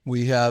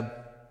We have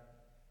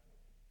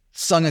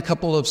sung a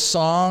couple of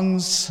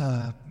songs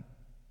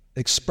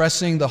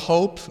expressing the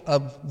hope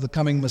of the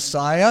coming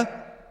Messiah.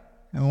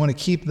 And we want to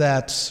keep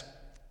that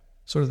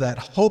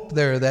hope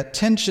there, that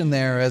tension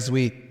there as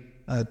we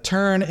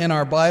turn in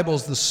our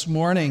Bibles this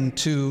morning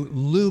to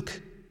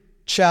Luke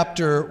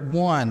chapter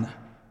 1.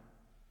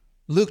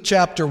 Luke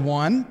chapter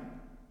 1.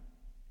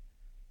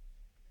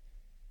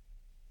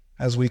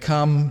 As we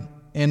come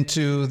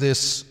into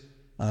this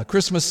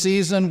Christmas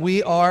season,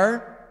 we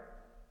are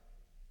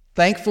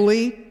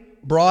thankfully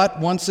brought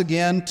once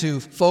again to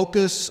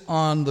focus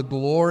on the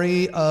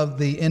glory of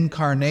the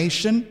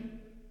incarnation.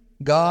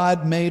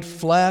 God made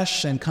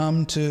flesh and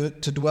come to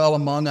dwell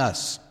among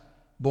us,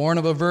 born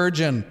of a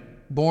virgin,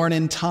 born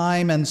in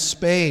time and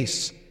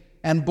space,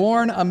 and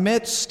born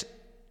amidst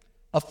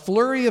a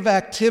flurry of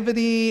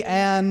activity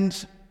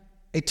and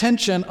a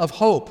tension of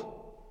hope.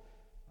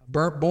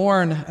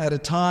 Born at a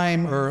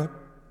time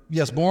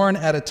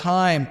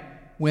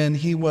when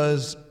he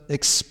was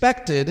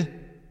expected,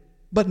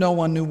 but no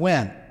one knew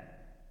when.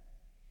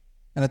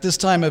 And at this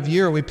time of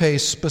year, we pay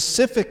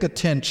specific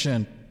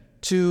attention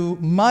to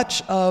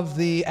much of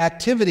the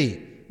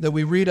activity that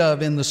we read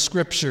of in the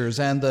Scriptures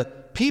and the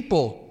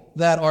people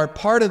that are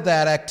part of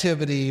that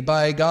activity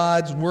by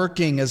God's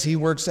working as He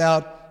works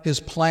out His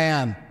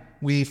plan.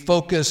 We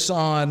focus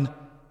on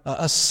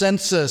a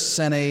census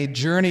and a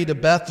journey to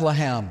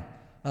Bethlehem,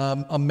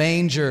 a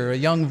manger, a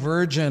young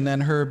virgin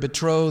and her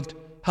betrothed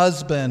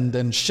husband,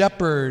 and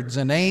shepherds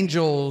and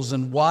angels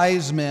and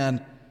wise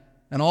men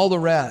and all the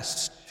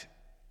rest,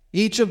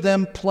 each of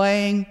them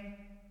playing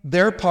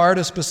their part,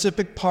 a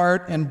specific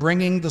part, in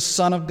bringing the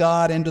Son of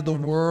God into the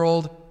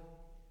world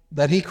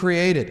that He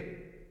created.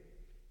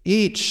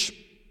 Each,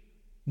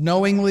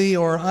 knowingly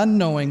or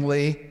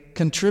unknowingly,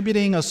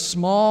 contributing a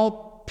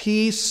small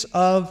piece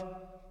of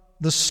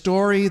the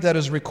story that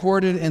is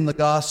recorded in the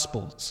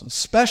Gospels,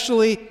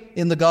 especially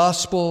in the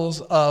Gospels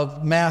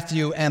of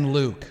Matthew and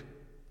Luke.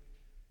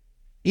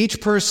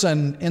 Each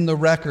person in the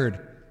record,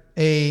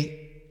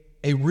 a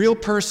real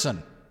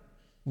person,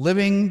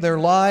 living their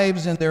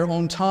lives in their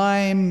own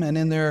time and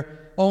in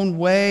their own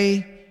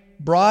way,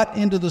 brought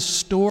into the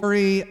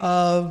story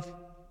of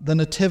the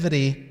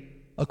Nativity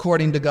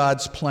according to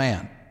God's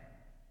plan.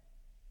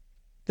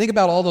 Think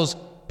about all those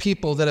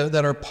people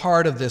that are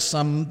part of this,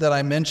 some that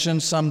I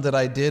mentioned, some that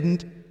I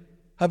didn't.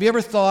 Have you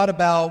ever thought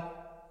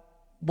about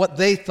what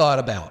they thought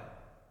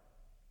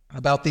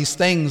about these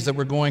things that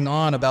were going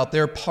on, about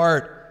their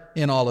part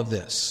in all of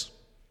this?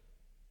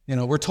 You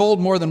know, we're told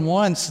more than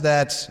once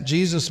that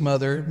Jesus'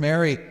 mother,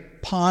 Mary,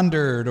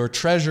 pondered or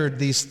treasured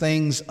these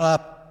things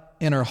up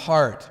in her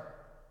heart.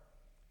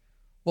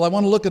 Well, I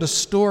want to look at a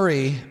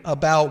story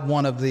about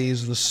one of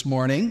these this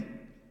morning.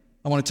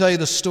 I want to tell you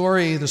the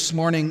story this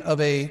morning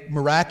of a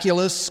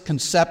miraculous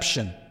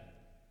conception,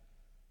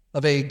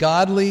 of a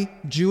godly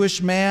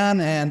Jewish man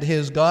and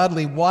his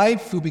godly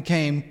wife who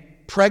became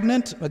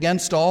pregnant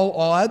against all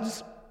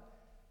odds.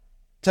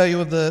 Tell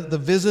you of the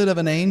visit of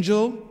an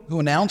angel who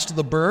announced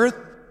the birth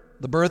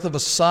of a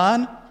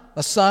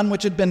son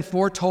which had been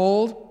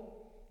foretold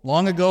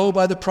long ago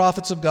by the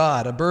prophets of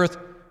God, a birth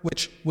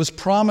which was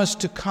promised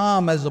to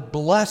come as a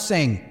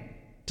blessing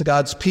to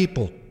God's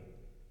people.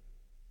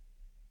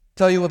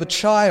 Tell you of a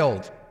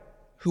child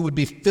who would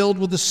be filled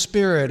with the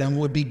Spirit and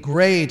would be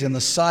great in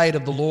the sight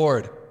of the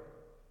Lord.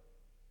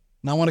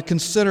 And I want to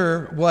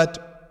consider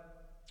what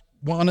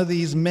one of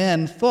these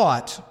men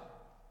thought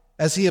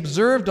as he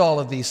observed all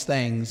of these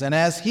things and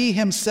as he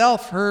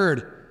himself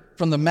heard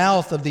from the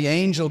mouth of the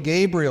angel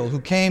Gabriel who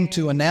came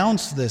to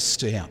announce this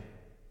to him.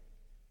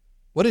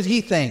 What did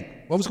he think?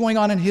 What was going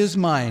on in his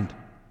mind?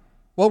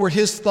 What were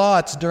his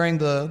thoughts during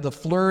the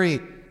flurry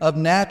of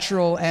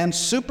natural and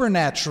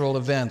supernatural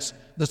events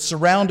that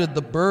surrounded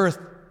the birth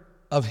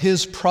of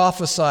his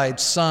prophesied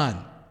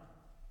son?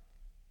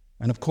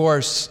 And of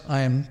course,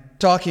 I am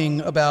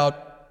talking about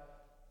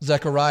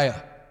Zechariah.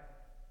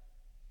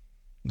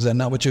 Is that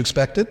not what you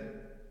expected?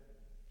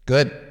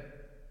 Good.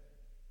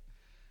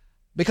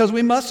 Because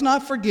we must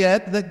not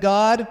forget that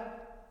God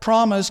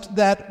promised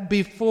that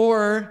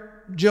before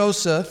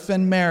Joseph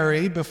and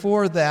Mary,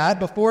 before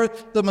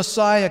the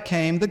Messiah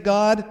came, that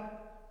God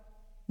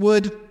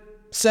would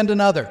send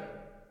another,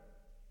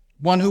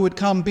 one who would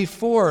come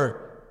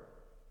before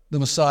the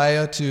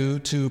Messiah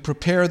to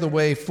prepare the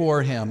way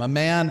for him, a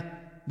man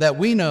that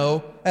we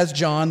know as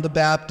John the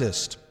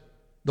Baptist,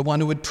 the one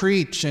who would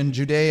preach in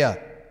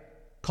Judea,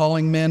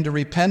 calling men to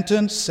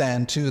repentance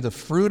and to the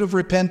fruit of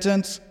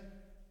repentance,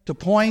 to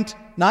point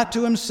not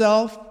to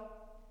himself,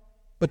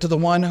 but to the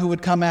one who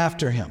would come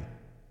after him.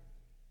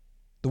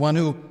 The one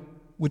who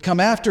would come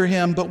after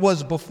him, but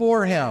was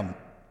before him,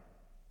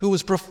 who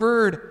was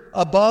preferred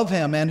above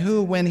him, and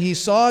who, when he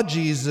saw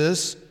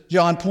Jesus,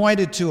 John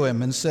pointed to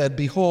him and said,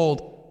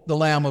 "Behold, the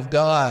Lamb of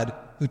God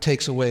who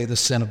takes away the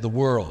sin of the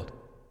world."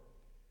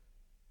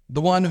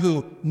 The one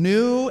who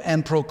knew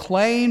and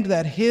proclaimed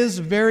that his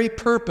very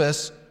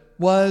purpose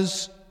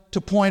was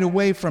to point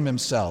away from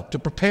himself, to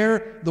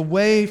prepare the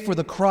way for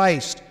the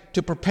Christ,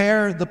 to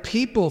prepare the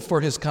people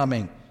for his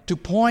coming, to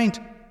point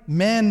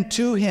men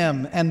to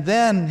him, and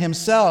then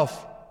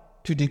himself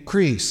to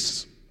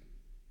decrease.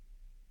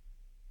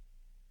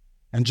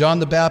 And John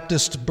the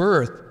Baptist's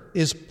birth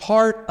is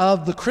part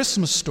of the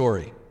Christmas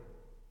story.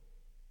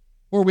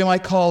 Or we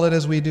might call it,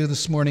 as we do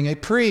this morning, a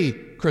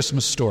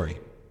pre-Christmas story.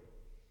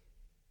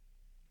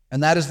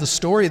 And that is the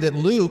story that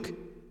Luke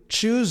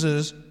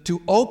chooses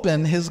to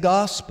open his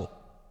gospel.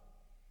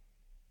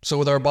 So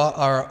with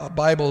our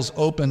Bibles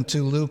open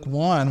to Luke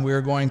 1, we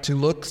are going to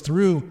look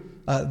through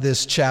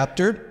this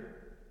chapter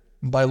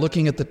by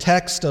looking at the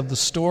text of the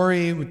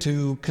story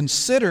to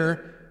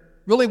consider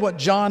really what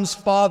John's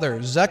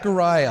father,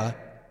 Zechariah,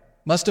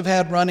 must have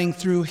had running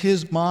through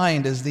his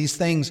mind as these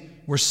things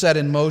were set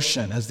in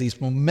motion, as these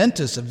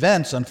momentous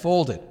events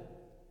unfolded.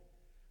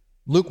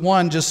 Luke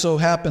 1 just so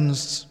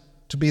happens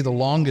to be the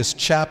longest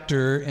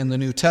chapter in the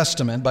New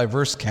Testament, by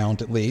verse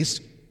count at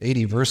least,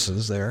 80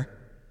 verses there.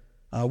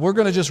 We're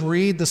going to just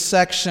read the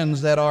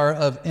sections that are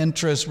of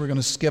interest. We're going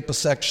to skip a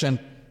section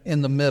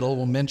in the middle.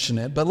 We'll mention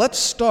it. But let's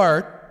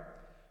start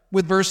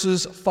with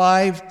verses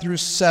 5 through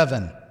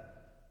 7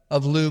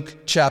 of Luke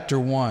chapter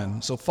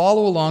 1. So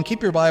follow along.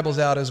 Keep your Bibles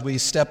out as we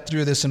step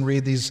through this and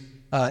read these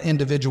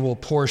individual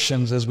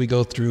portions as we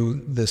go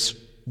through this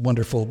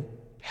wonderful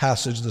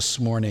passage this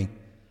morning.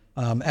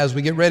 As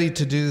we get ready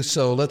to do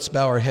so, let's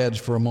bow our heads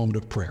for a moment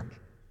of prayer.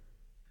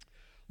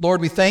 Lord,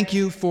 we thank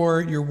you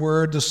for your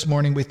word this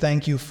morning. We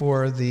thank you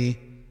for the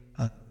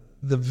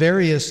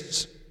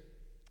various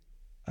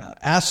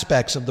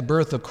aspects of the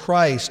birth of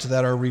Christ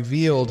that are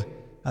revealed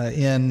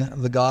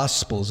in the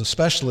Gospels,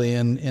 especially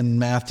in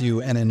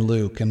Matthew and in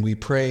Luke. And we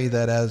pray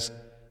that as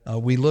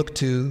we look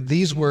to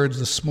these words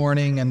this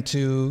morning and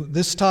to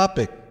this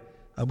topic,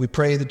 we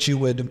pray that you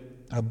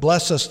would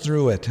bless us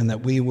through it and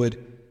that we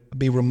would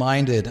be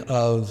reminded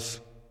of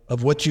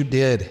what you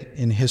did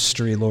in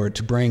history, Lord,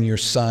 to bring your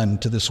Son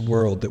to this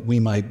world that we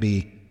might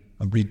be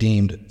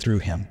redeemed through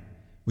him.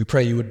 We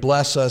pray you would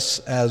bless us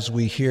as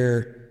we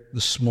hear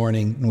this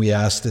morning, and we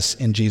ask this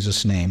in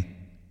Jesus' name.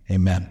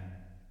 Amen.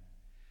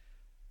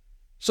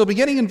 So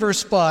beginning in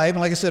verse 5, and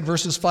like I said,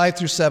 verses 5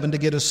 through 7 to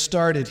get us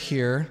started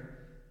here,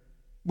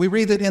 we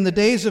read that in the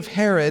days of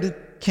Herod,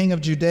 king of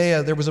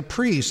Judea, there was a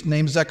priest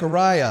named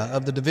Zechariah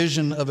of the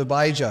division of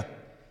Abijah,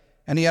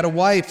 and he had a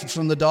wife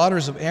from the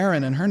daughters of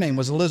Aaron, and her name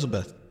was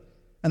Elizabeth.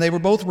 And they were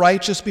both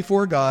righteous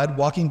before God,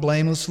 walking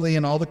blamelessly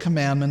in all the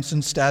commandments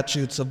and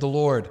statutes of the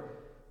Lord.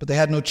 But they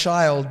had no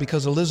child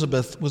because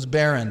Elizabeth was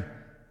barren,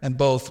 and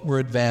both were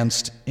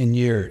advanced in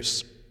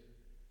years.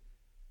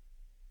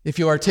 If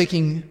you are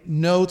taking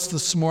notes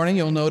this morning,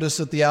 you'll notice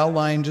that the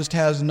outline just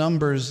has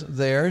numbers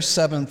there,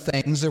 7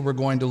 things that we're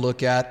going to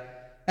look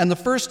at. And the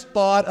first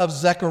thought of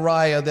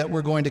Zechariah that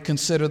we're going to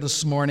consider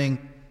this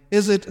morning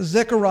is that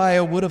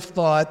Zechariah would have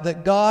thought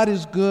that God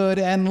is good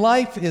and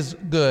life is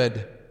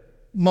good,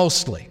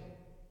 mostly.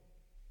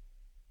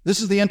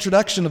 This is the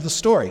introduction of the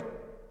story.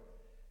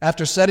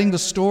 After setting the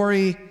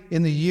story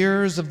in the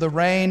years of the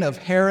reign of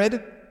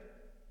Herod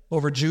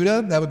over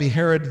Judah, that would be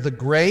Herod the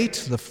Great,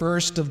 the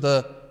first of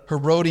the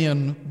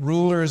Herodian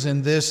rulers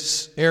in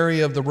this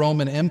area of the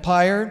Roman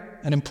Empire,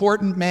 an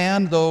important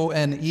man, though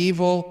an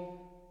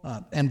evil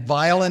and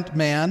violent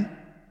man.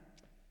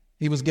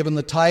 He was given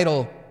the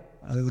title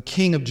the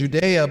king of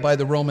Judea by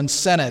the Roman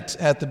Senate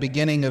at the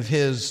beginning of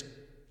his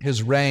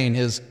reign,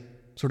 his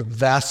sort of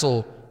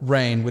vassal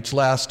reign, which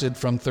lasted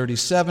from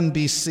 37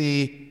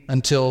 BC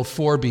until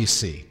 4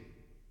 BC.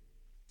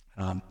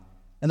 And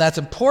that's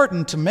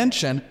important to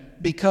mention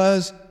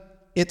because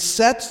it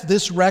sets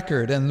this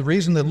record, and the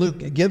reason that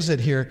Luke gives it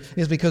here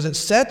is because it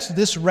sets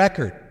this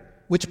record,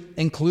 which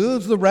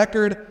includes the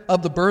record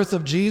of the birth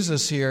of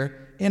Jesus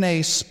here, in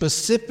a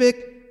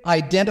specific,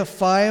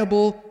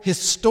 identifiable,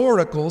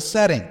 historical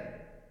setting.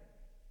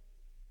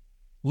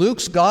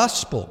 Luke's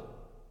gospel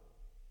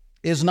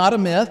is not a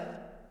myth,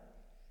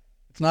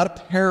 it's not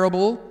a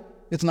parable,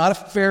 it's not a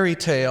fairy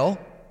tale,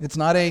 it's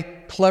not a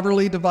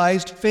cleverly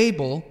devised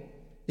fable,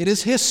 it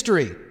is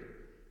history.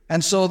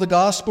 And so the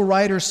gospel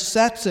writer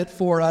sets it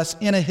for us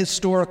in a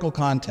historical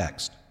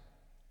context.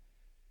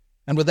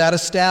 And with that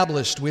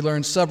established, we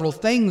learn several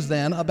things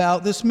then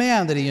about this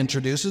man that he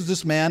introduces,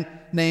 this man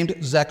named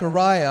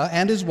Zechariah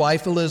and his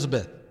wife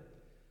Elizabeth.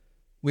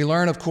 We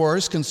learn, of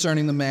course,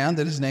 concerning the man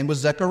that his name was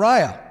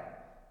Zechariah.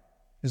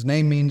 His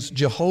name means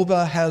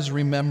Jehovah has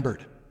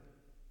remembered.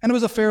 And it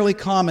was a fairly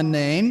common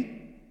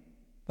name,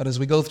 but as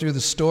we go through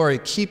the story,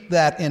 keep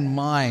that in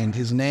mind.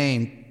 His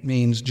name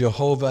means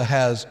Jehovah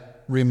has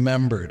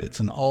remembered. It's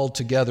an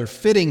altogether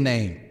fitting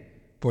name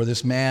for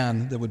this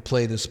man that would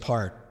play this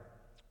part.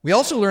 We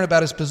also learn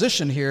about his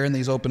position here in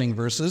these opening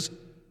verses.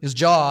 His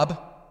job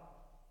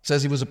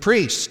says he was a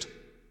priest.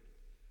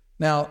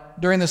 Now,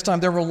 during this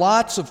time, there were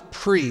lots of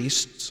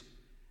priests,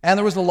 and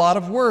there was a lot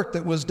of work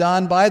that was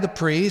done by the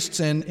priests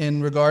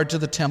in regard to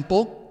the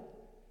temple.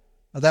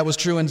 That was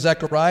true in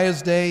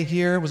Zechariah's day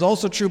here. It was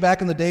also true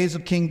back in the days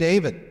of King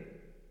David.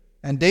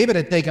 And David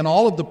had taken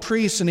all of the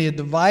priests and he had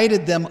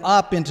divided them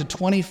up into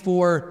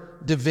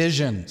 24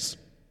 divisions.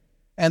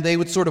 And they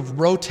would sort of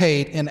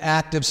rotate in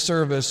active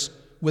service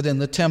within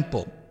the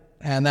temple.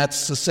 And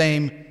that's the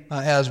same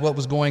as what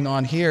was going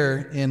on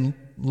here in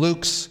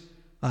Luke's,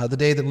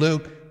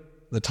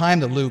 the time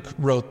that Luke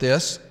wrote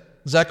this.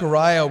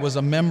 Zechariah was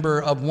a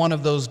member of one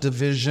of those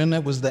divisions.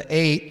 It was the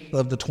 8th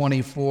of the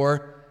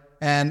 24,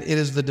 and it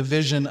is the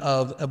division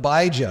of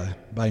Abijah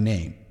by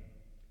name.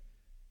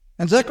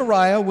 And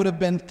Zechariah would have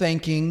been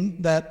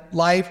thinking that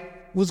life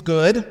was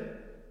good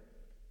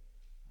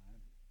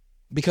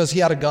because he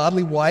had a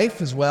godly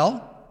wife as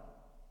well.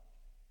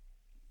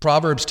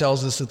 Proverbs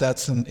tells us that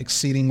that's an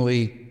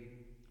exceedingly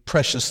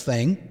precious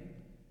thing.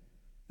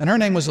 And her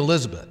name was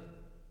Elizabeth.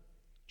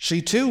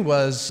 She too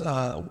was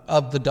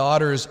of the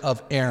daughters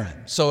of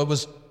Aaron. So it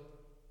was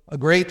a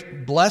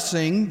great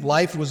blessing.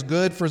 Life was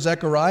good for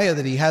Zechariah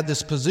that he had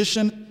this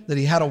position, that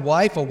he had a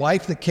wife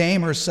that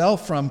came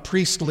herself from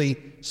priestly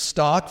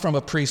stock, from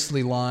a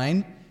priestly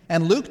line.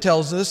 And Luke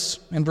tells us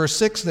in verse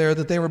 6 there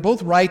that they were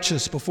both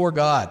righteous before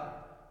God,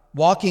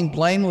 walking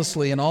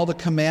blamelessly in all the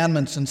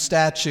commandments and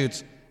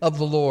statutes of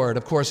the Lord.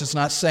 Of course, it's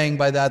not saying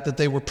by that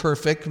they were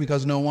perfect,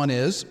 because no one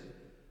is,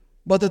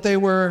 but that they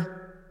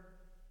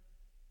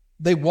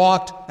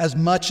walked as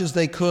much as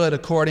they could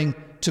according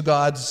to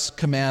God's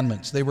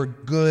commandments. They were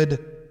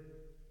good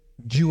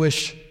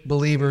Jewish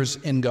believers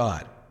in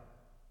God.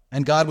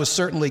 And God was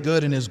certainly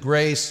good in his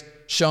grace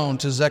shown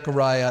to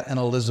Zechariah and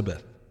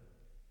Elizabeth.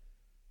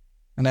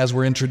 And as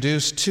we're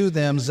introduced to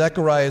them,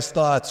 Zechariah's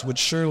thoughts would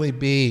surely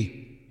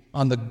be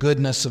on the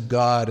goodness of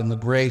God and the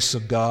grace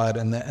of God,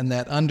 and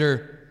that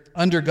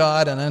under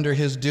God and under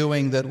his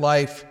doing that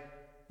life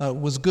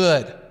was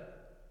good,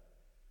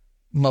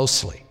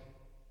 mostly.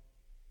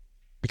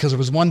 Because there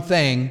was one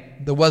thing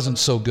that wasn't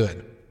so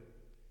good.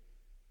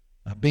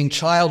 Being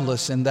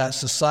childless in that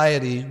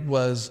society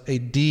was a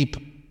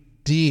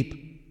deep,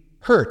 deep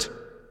hurt.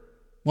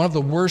 One of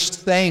the worst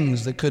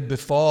things that could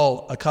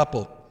befall a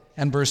couple.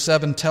 And verse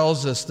 7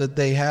 tells us that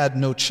they had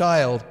no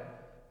child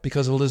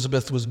because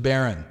Elizabeth was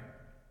barren.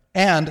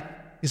 And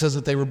he says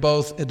that they were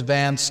both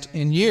advanced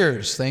in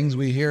years, things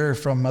we hear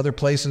from other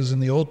places in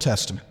the Old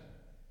Testament.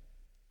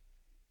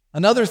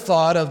 Another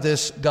thought of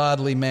this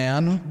godly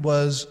man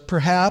was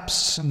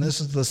perhaps, and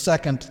this is the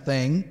second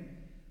thing,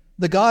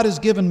 that God has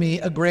given me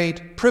a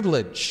great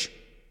privilege.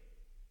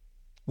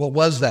 What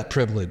was that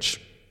privilege?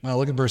 Well,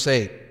 look at verse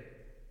 8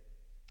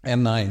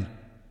 and 9.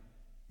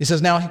 He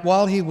says, "Now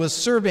while he was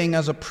serving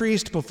as a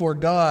priest before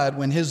God,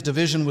 when his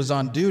division was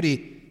on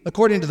duty,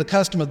 according to the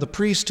custom of the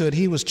priesthood,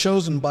 he was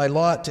chosen by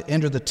lot to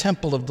enter the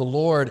temple of the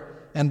Lord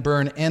and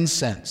burn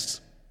incense."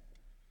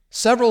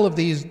 Several of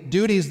these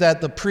duties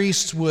that the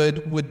priests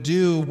would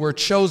do were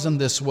chosen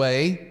this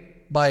way,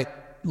 by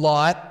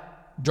lot,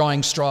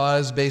 drawing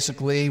straws,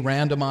 basically,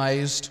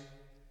 randomized.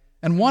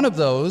 And one of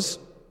those,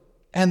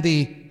 and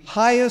the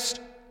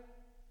highest,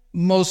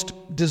 most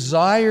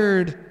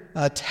desired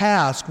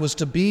task, was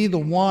to be the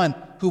one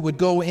who would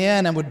go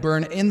in and would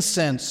burn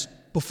incense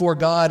before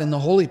God in the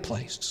holy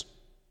place.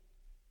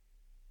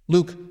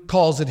 Luke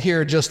calls it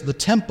here just the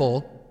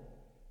temple,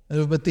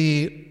 but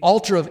the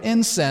altar of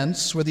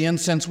incense, where the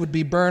incense would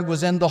be burned,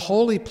 was in the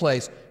holy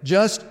place,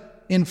 just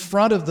in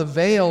front of the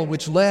veil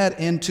which led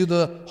into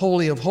the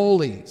Holy of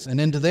Holies.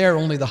 And into there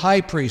only the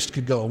high priest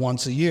could go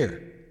once a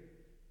year.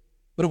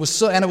 But it was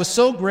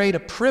so great a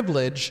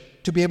privilege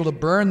to be able to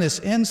burn this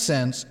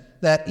incense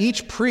that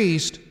each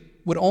priest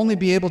would only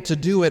be able to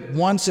do it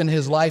once in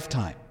his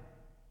lifetime.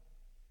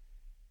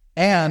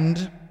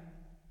 And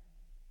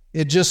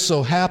it just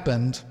so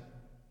happened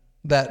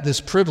that this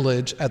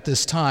privilege at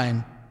this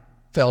time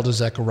fell to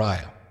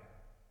Zechariah.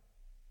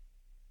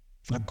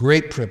 A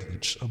great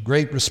privilege, a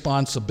great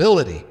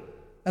responsibility.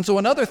 And so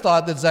another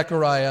thought that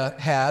Zechariah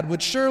had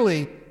would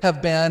surely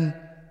have been,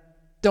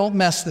 don't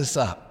mess this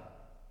up.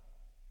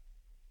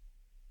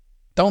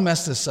 Don't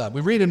mess this up.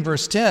 We read in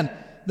verse 10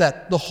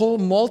 that the whole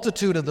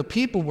multitude of the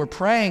people were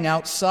praying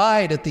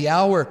outside at the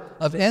hour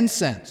of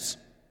incense.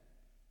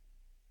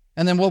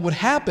 And then what would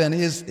happen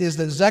is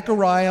that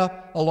Zechariah,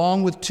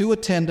 along with 2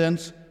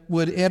 attendants,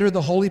 would enter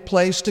the holy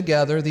place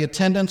together. The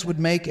attendants would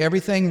make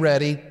everything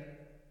ready,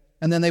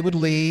 and then they would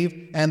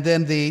leave, and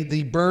then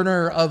the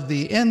burner of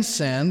the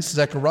incense,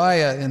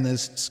 Zechariah in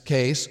this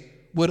case,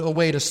 would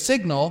await a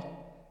signal,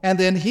 and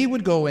then he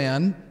would go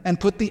in and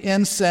put the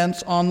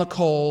incense on the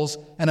coals,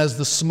 and as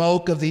the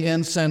smoke of the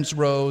incense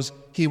rose,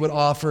 he would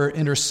offer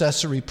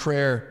intercessory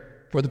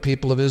prayer for the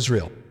people of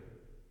Israel.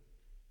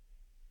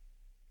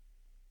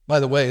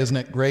 By the way, isn't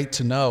it great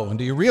to know, and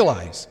do you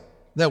realize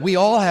that we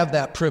all have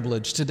that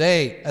privilege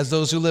today as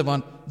those who live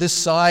on this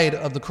side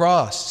of the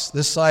cross,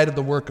 this side of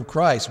the work of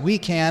Christ? We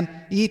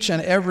can, each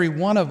and every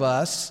one of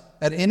us,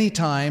 at any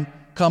time,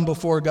 come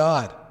before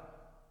God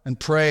and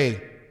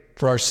pray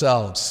for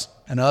ourselves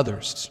and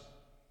others.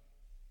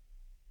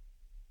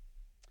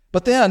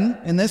 But then,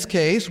 in this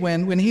case,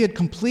 when he had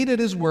completed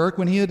his work,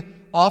 when he had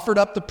offered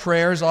up the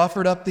prayers,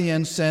 offered up the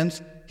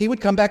incense, he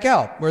would come back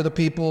out where the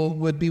people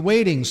would be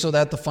waiting so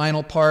that the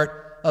final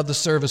part of the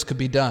service could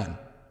be done.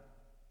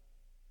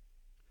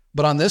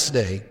 But on this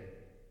day,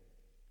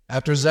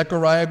 after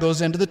Zechariah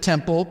goes into the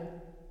temple,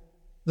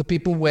 the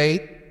people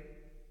wait,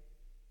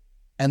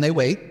 and they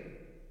wait,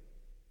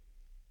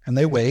 and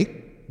they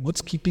wait.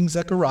 what's keeping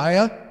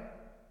Zechariah?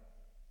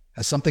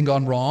 Has something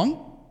gone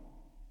wrong?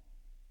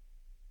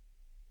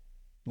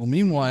 Well,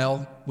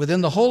 meanwhile,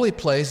 within the holy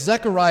place,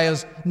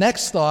 Zechariah's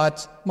next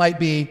thoughts might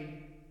be,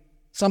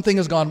 something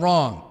has gone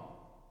wrong.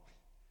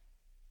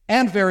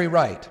 And very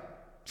right.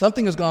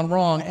 Something has gone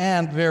wrong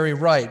and very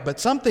right. But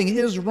something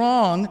is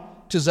wrong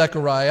to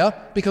Zechariah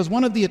because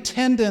one of the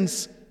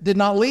attendants did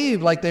not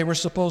leave like they were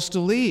supposed to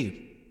leave.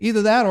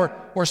 Either that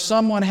or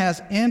someone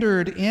has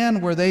entered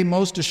in where they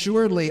most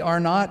assuredly are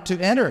not to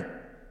enter,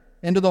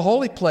 into the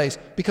holy place,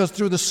 because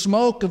through the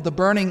smoke of the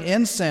burning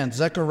incense,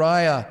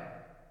 Zechariah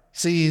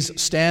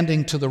sees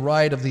standing to the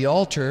right of the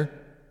altar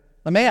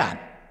a man.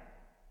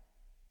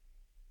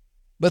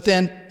 But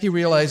then he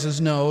realizes,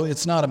 no,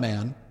 it's not a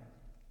man.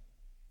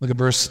 Look at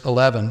verse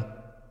 11.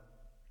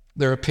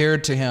 There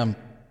appeared to him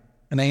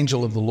an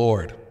angel of the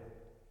Lord,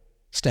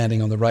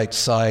 standing on the right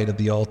side of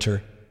the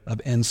altar of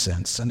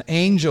incense. An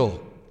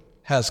angel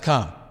has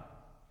come.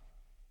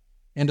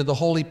 Into the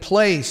holy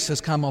place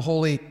has come a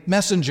holy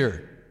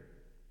messenger.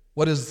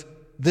 What is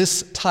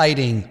this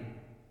tiding?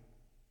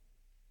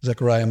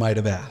 Zechariah might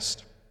have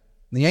asked.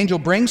 The angel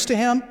brings to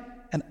him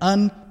an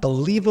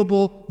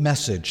unbelievable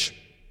message.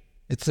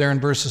 It's there in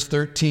verses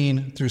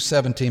 13 through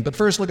 17. But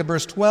first look at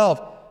verse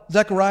 12.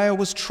 Zechariah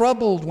was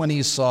troubled when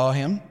he saw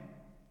him,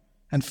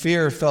 and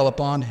fear fell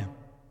upon him.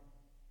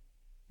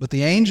 But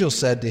the angel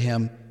said to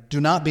him,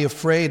 "Do not be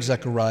afraid,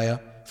 Zechariah,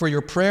 for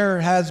your prayer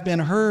has been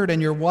heard,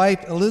 and your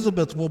wife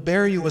Elizabeth will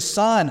bear you a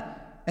son,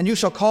 and you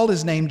shall call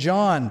his name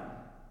John.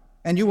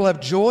 And you will have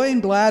joy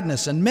and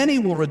gladness, and many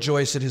will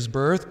rejoice at his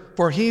birth,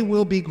 for he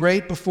will be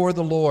great before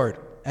the Lord.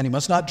 And he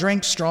must not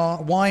drink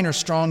strong wine or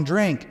strong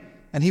drink,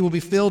 and he will be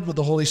filled with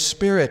the Holy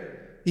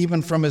Spirit,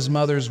 even from his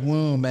mother's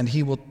womb. And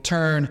he will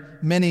turn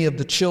many of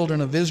the children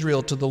of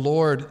Israel to the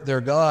Lord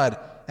their God,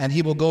 and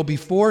he will go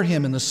before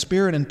him in the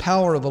spirit and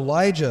power of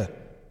Elijah,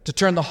 to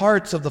turn the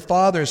hearts of the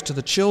fathers to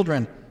the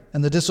children,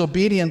 and the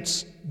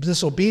disobedient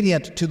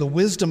to the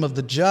wisdom of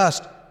the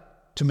just,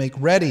 to make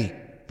ready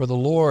for the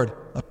Lord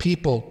a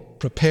people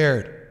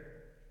prepared."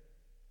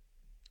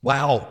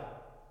 Wow.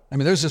 I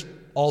mean, there's just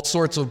all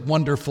sorts of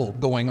wonderful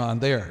going on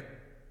there.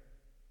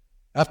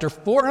 After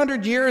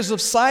 400 years of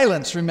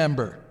silence,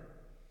 remember,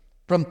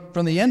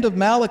 from the end of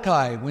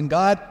Malachi, when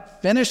God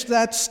finished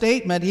that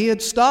statement, he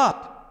had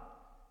stopped.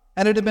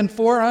 And it had been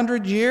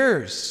 400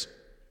 years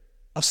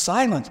of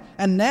silence.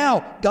 And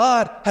now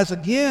God has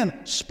again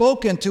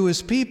spoken to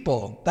his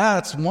people.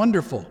 That's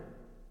wonderful.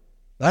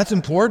 That's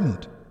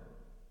important.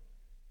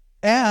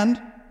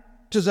 And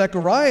to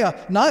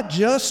Zechariah, not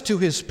just to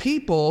his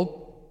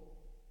people,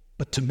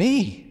 but to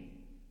me.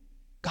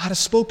 God has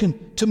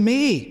spoken to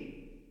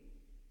me.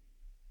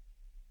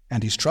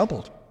 And he's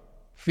troubled.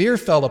 Fear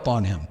fell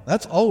upon him.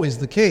 That's always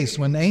the case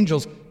when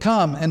angels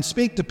come and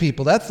speak to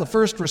people. That's the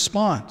first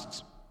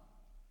response.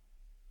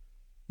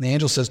 And the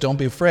angel says, don't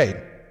be afraid.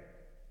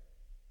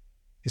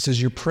 He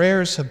says, your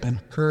prayers have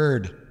been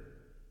heard.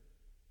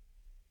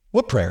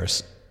 What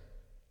prayers,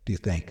 do you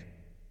think?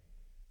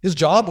 His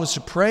job was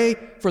to pray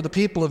for the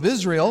people of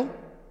Israel,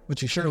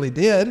 which he surely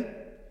did.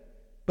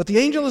 But the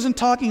angel isn't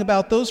talking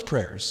about those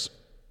prayers.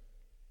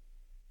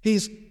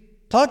 He's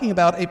talking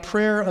about a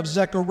prayer of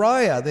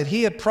Zechariah that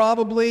he had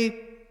probably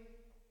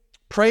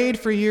prayed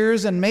for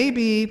years and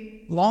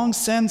maybe long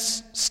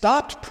since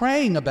stopped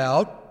praying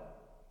about,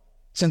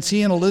 since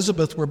he and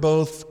Elizabeth were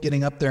both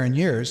getting up there in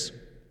years.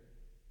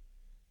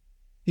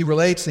 He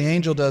relates, the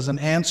angel does, an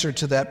answer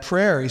to that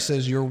prayer. He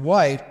says, your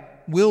wife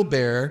will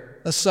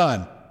bear a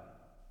son.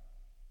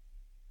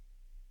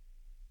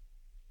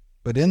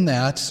 But in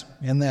that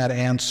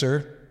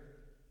answer,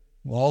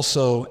 will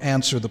also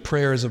answer the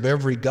prayers of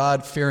every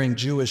God-fearing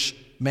Jewish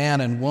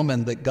man and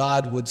woman that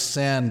God would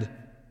send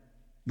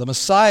the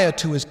Messiah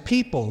to his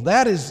people.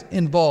 That is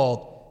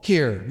involved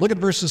here. Look at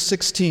verses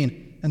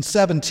 16 and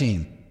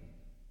 17.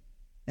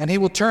 And he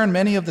will turn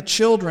many of the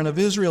children of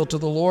Israel to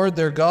the Lord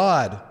their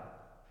God,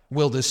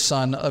 will this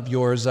son of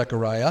yours,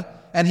 Zechariah,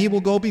 and he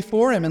will go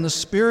before him in the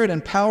spirit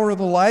and power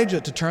of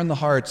Elijah to turn the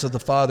hearts of the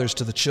fathers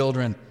to the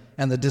children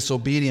and the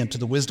disobedient to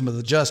the wisdom of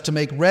the just, to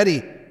make ready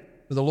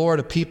for the Lord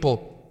a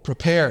people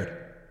prepared.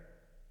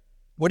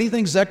 What do you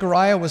think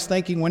Zechariah was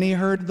thinking when he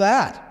heard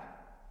that?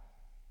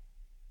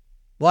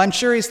 Well, I'm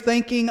sure he's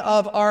thinking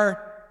of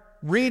our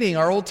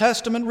Old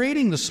Testament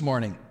reading this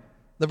morning,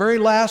 the very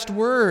last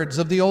words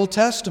of the Old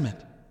Testament.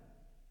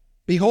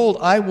 Behold,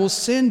 I will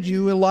send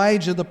you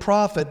Elijah the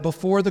prophet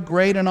before the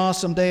great and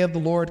awesome day of the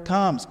Lord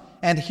comes,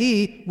 and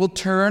he will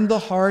turn the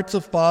hearts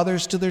of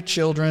fathers to their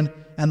children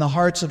and the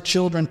hearts of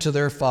children to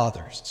their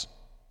fathers.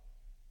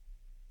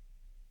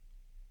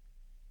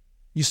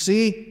 You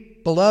see,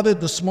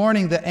 beloved, this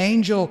morning the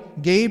angel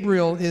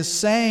Gabriel is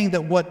saying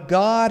that what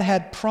God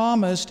had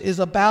promised is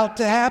about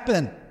to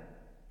happen.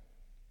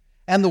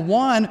 And the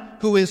one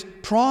who is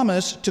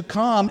promised to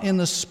come in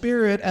the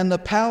spirit and the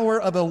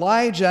power of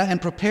Elijah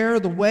and prepare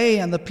the way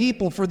and the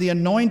people for the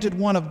anointed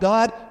one of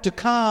God to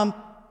come,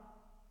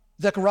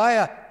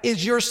 Zechariah,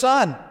 is your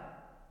son.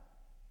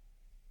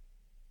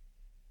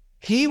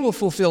 He will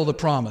fulfill the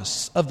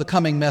promise of the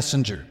coming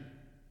messenger.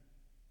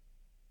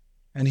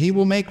 and he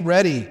will make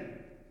ready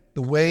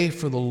the way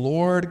for the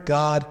Lord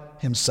God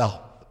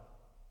himself.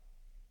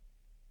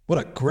 What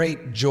a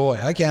great joy.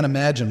 I can't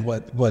imagine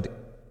what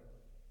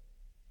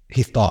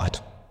he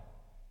thought.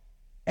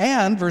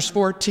 And verse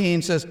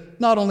 14 says,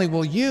 not only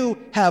will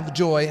you have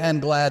joy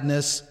and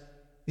gladness,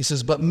 he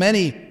says, but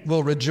many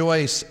will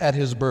rejoice at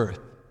his birth.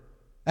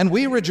 And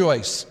we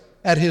rejoice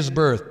at his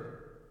birth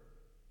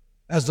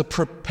as the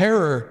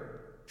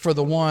preparer for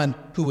the one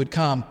who would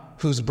come,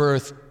 whose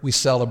birth we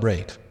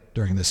celebrate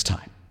during this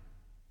time.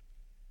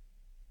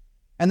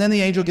 And then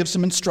the angel gives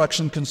some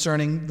instruction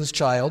concerning this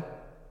child.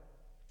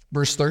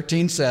 Verse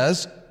 13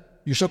 says,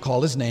 you shall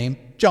call his name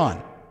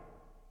John.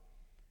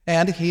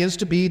 And he is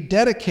to be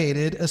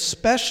dedicated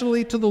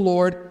especially to the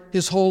Lord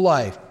his whole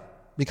life,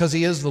 because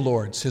he is the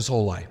Lord's his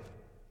whole life.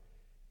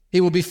 He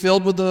will be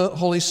filled with the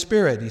Holy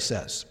Spirit, he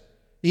says,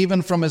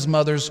 even from his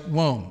mother's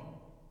womb.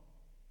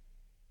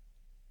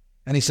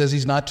 And he says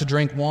he's not to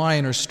drink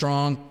wine or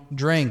strong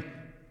drink,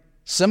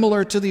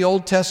 similar to the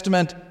Old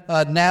Testament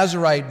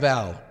Nazirite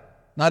vow.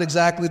 Not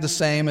exactly the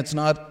same. It's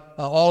not,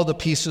 all of the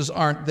pieces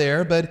aren't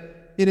there,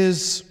 but it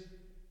is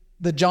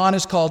that John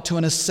is called to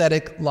an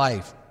ascetic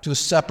life, to a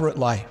separate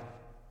life.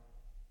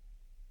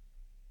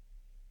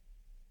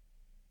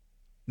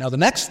 Now, the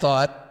next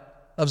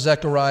thought of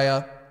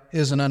Zechariah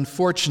is an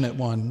unfortunate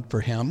one for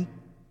him.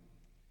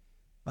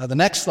 The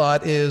next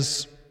thought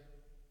is,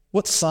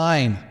 what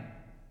sign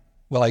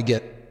will I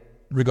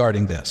get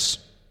regarding this?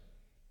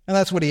 And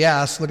that's what he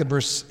asked. Look at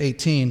verse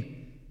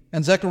 18.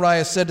 And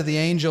Zechariah said to the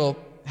angel,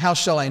 how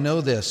shall I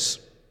know this?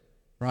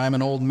 For I am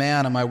an old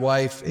man, and my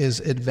wife is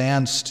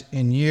advanced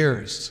in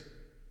years.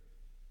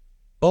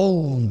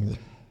 Oh,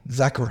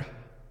 Zechariah.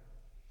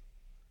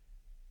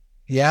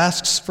 He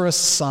asks for a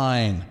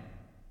sign.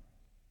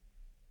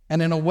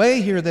 And in a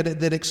way here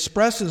that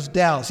expresses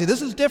doubt. See,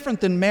 this is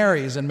different than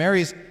Mary's, and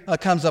Mary's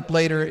comes up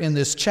later in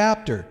this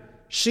chapter.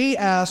 She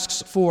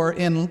asks for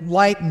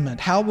enlightenment.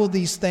 How will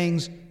these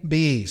things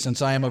be,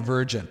 since I am a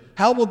virgin?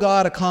 How will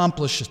God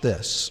accomplish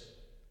this?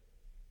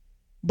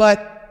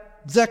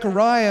 But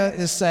Zechariah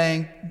is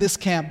saying, this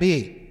can't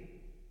be.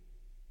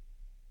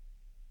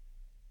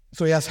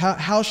 So he asks,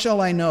 how shall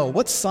I know?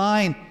 What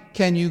sign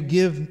can you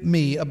give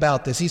me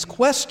about this? He's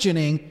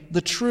questioning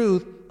the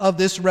truth of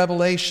this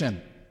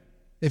revelation.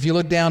 If you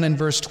look down in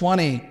verse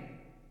 20,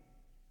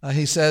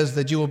 he says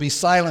that you will be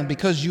silent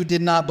because you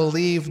did not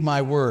believe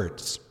my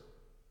words.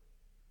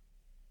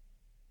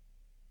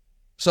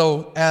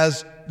 So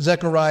as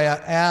Zechariah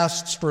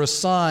asks for a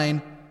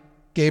sign,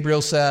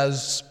 Gabriel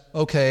says,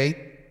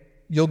 okay,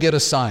 you'll get a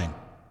sign.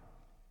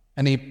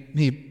 And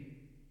he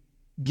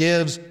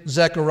gives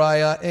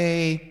Zechariah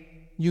a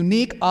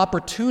unique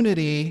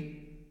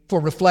opportunity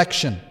for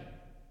reflection.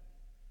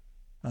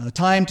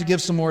 Time to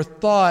give some more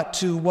thought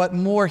to what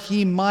more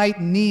he might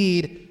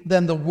need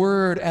than the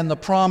word and the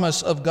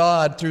promise of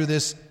God through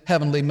this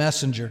heavenly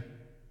messenger.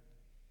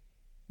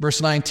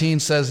 Verse 19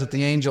 says that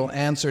the angel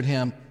answered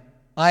him,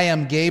 I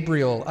am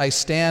Gabriel. I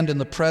stand in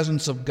the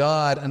presence of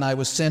God, and I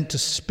was sent to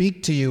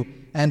speak to you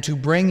and to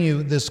bring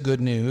you this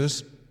good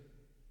news.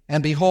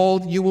 And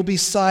behold, you will be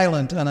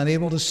silent and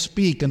unable to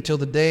speak until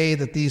the day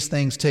that these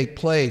things take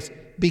place,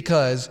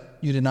 because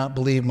you did not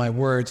believe my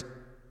words,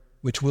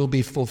 which will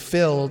be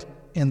fulfilled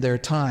in their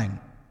time.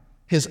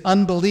 His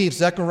unbelief,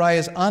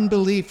 Zechariah's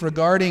unbelief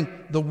regarding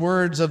the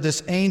words of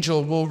this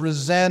angel will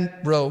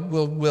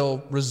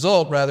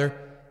result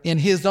in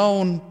his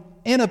own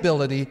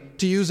inability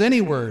to use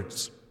any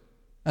words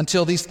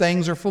until these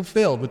things are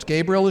fulfilled, which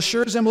Gabriel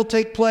assures him will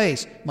take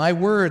place, my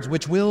words,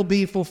 which will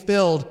be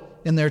fulfilled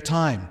in their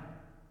time.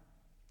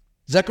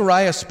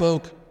 Zechariah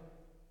spoke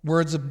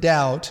words of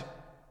doubt,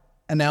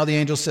 and now the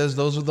angel says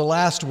those are the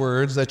last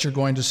words that you're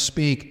going to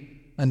speak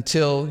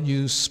until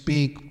you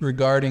speak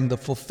regarding the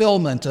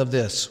fulfillment of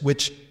this,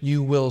 which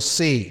you will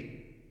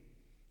see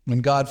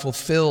when God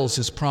fulfills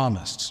his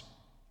promise.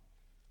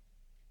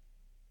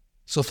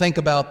 So think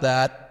about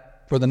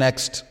that for the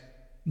next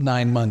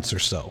 9 months or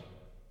so.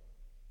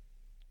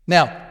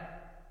 Now,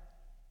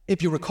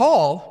 if you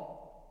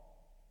recall,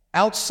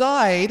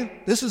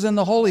 outside, this is in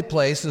the holy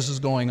place, this is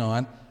going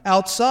on,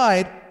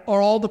 outside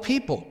are all the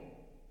people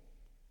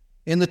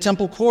in the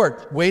temple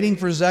court waiting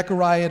for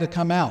Zechariah to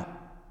come out.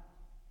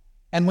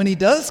 And when he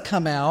does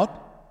come out,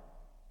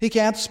 he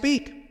can't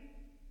speak.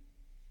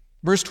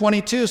 Verse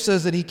 22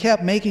 says that he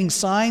kept making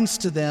signs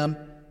to them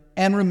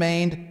and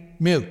remained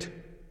mute.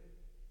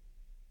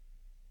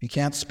 He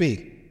can't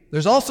speak.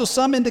 There's also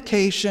some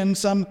indication,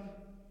 some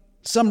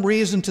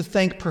reason to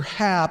think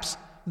perhaps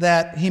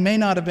that he may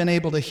not have been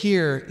able to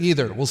hear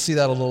either. We'll see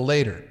that a little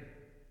later.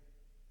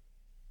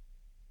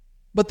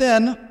 But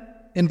then,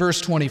 in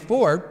verse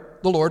 24,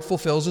 the Lord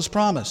fulfills his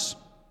promise.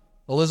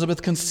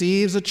 Elizabeth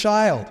conceives a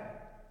child.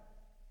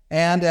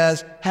 And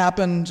as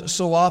happened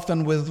so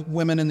often with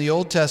women in the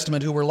Old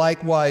Testament who were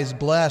likewise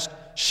blessed,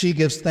 she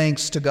gives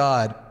thanks to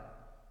God.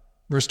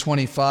 Verse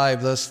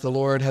 25, thus the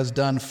Lord has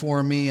done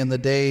for me in the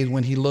day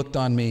when he looked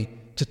on me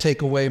to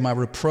take away my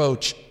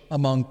reproach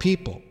among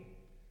people.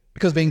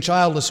 Because being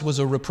childless was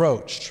a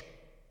reproach.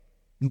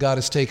 And God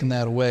has taken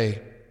that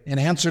away in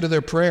answer to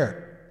their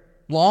prayer.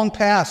 Long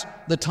past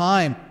the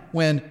time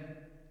when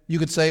you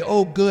could say,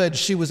 oh, good,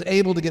 she was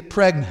able to get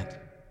pregnant.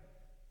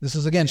 This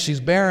is, again, she's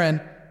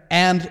barren,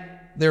 and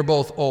they're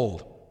both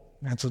old.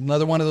 That's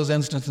another one of those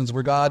instances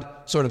where God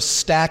sort of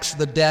stacks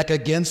the deck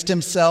against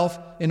himself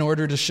in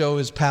order to show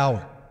his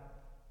power.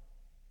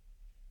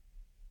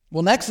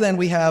 Well, next then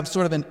we have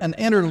sort of an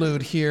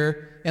interlude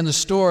here in the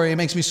story. It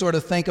makes me sort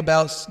of think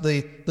about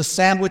the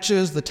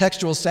sandwiches, the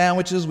textual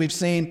sandwiches we've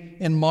seen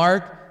in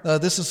Mark.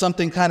 This is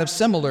something kind of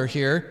similar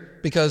here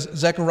because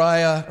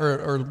Zechariah,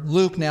 or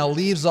Luke now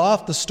leaves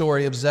off the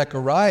story of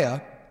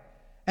Zechariah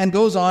and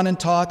goes on and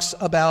talks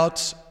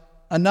about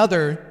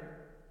another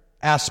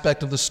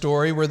aspect of the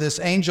story where this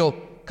angel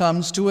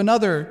comes to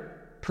another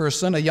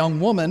person, a young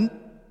woman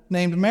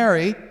named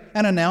Mary,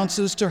 and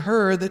announces to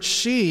her that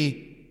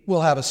she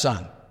will have a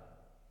son,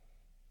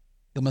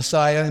 the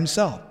Messiah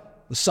himself,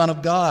 the Son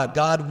of God,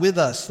 God with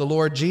us, the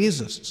Lord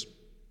Jesus.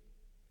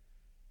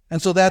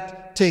 And so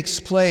that takes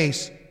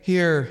place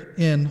here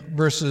in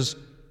verses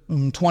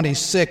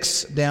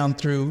 26 down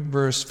through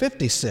verse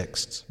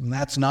 56. And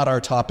that's not our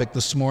topic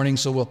this morning,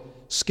 so we'll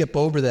skip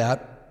over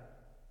that.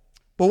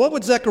 But what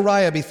would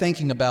Zechariah be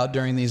thinking about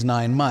during these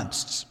 9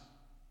 months,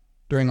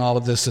 during all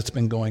of this that's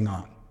been going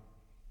on?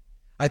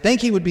 I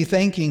think he would be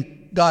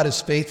thinking, God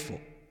is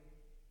faithful.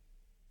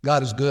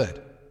 God is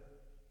good.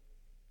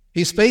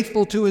 He's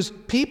faithful to his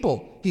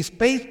people. He's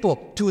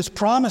faithful to his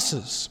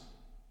promises.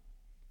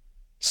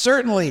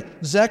 Certainly,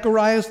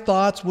 Zechariah's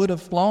thoughts would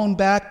have flown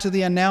back to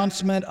the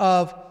announcement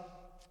of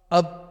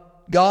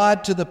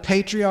God to the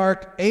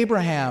patriarch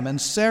Abraham and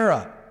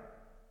Sarah,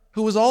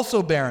 who was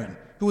also barren,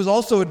 who was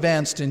also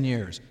advanced in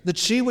years, that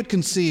she would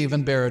conceive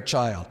and bear a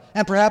child.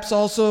 And perhaps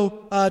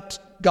also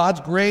God's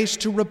grace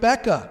to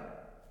Rebekah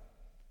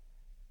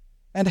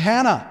and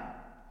Hannah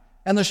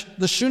and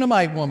the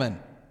Shunammite woman,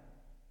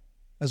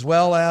 as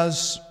well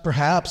as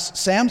perhaps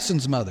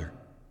Samson's mother,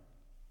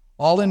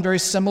 all in very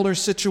similar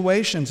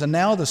situations. And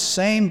now the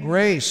same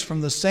grace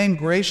from the same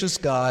gracious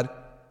God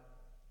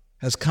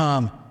has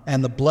come,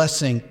 and the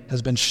blessing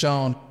has been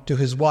shown to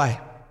his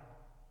wife.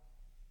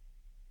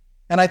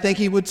 And I think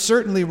he would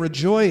certainly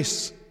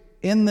rejoice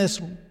in this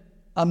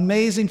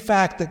amazing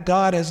fact that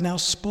God has now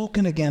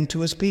spoken again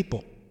to his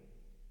people.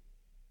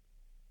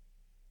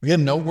 We had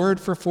no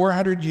word for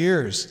 400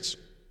 years.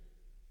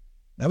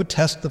 That would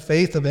test the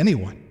faith of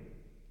anyone.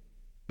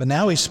 But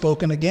now he's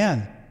spoken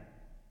again.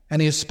 And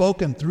he has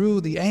spoken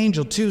through the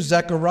angel to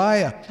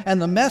Zechariah.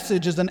 And the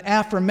message is an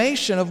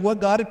affirmation of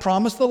what God had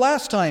promised the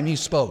last time he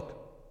spoke.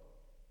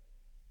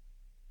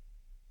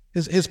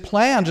 His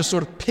plan just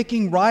sort of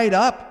picking right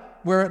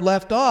up where it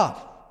left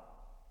off.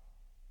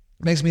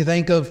 It makes me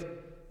think of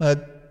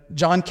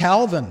John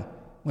Calvin.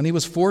 When he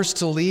was forced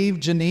to leave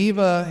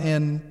Geneva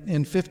in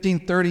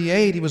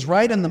 1538, he was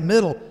right in the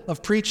middle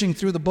of preaching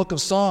through the book of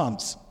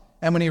Psalms.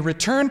 And when he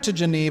returned to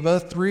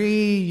Geneva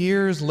 3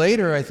 years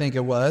later, I think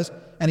it was,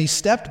 and he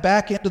stepped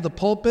back into the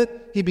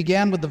pulpit, he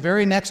began with the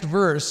very next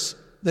verse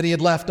that he had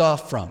left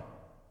off from.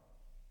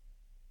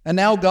 And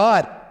now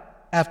God,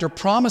 after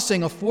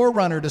promising a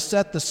forerunner to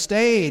set the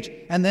stage,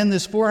 and then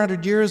this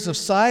 400 years of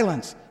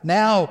silence,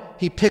 now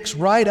he picks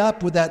right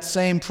up with that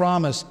same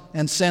promise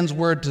and sends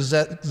word to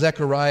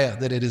Zechariah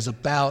that it is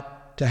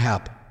about to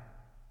happen.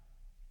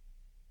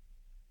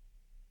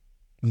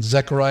 And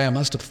Zechariah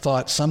must have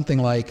thought something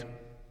like,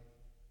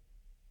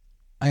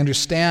 I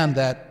understand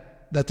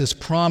that this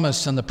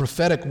promise and the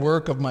prophetic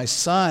work of my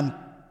son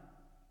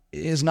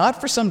is not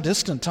for some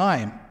distant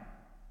time.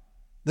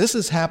 This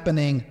is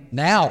happening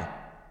now.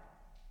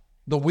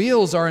 The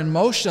wheels are in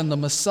motion. The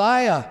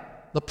Messiah,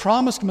 the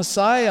promised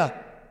Messiah,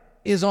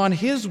 is on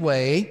his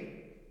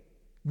way,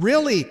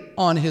 really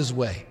on his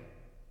way.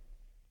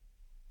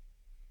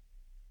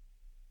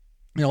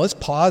 Let's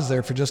pause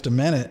there for just a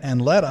minute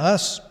and let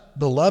us,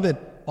 beloved,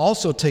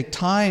 also take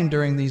time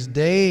during these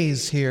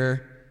days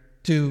here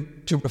to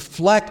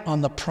reflect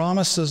on the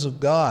promises of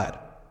God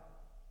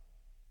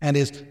and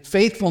his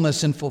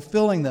faithfulness in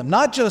fulfilling them.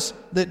 Not just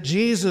that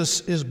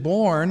Jesus is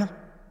born,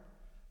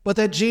 but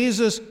that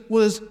Jesus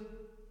was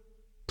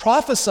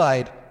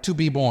prophesied to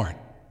be born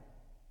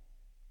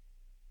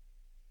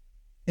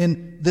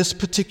in this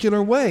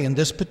particular way, in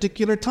this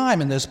particular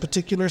time, in this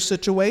particular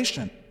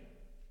situation.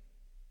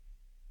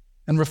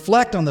 And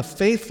reflect on the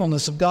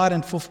faithfulness of God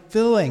in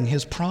fulfilling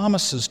his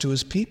promises to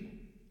his people.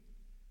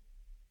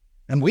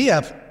 And we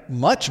have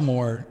much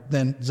more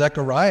than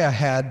Zechariah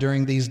had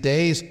during these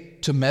days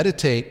to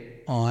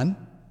meditate on.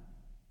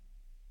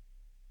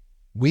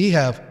 We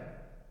have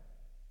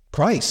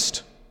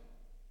Christ.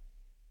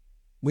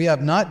 We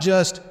have not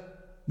just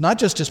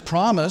his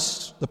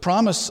promise, the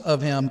promise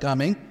of him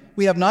coming.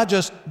 We have not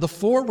just the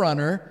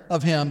forerunner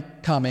of him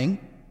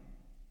coming,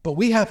 but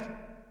we have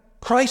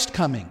Christ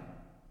coming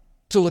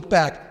to look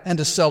back and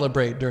to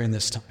celebrate during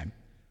this time.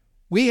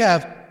 We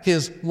have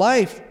his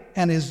life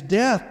and his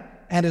death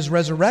and his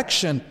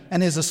resurrection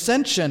and his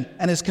ascension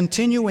and his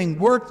continuing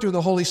work through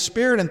the Holy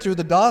Spirit and through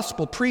the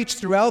gospel preached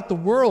throughout the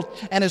world,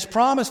 and his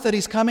promise that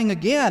he's coming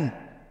again.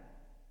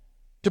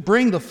 to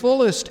bring the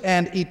fullest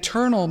and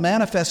eternal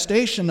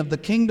manifestation of the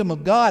kingdom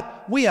of God.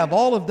 We have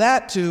all of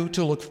that to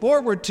look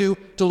forward to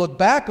look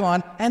back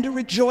on, and to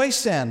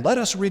rejoice in. Let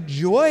us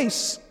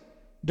rejoice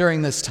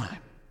during this time.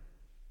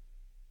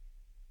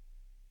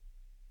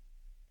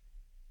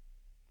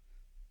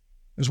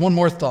 There's one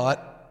more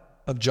thought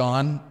of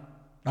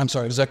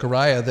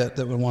Zechariah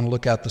that we want to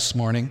look at this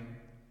morning.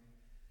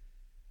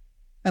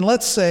 And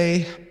let's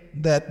say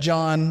that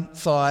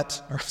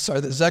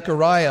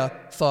Zechariah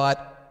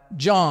thought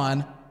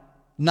John,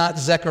 not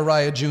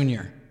Zechariah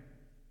Jr.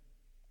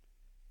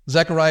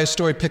 Zechariah's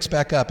story picks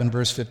back up in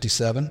verse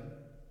 57.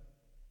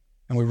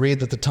 And we read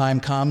that the time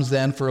comes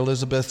then for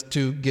Elizabeth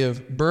to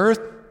give birth.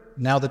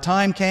 Now the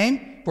time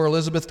came for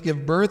Elizabeth to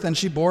give birth, and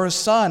she bore a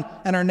son.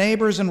 And her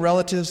neighbors and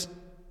relatives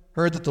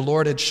heard that the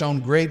Lord had shown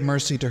great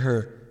mercy to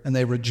her, and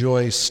they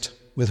rejoiced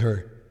with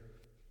her.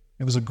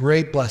 It was a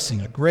great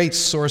blessing, a great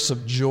source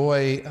of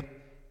joy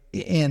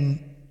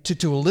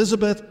to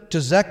Elizabeth,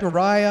 to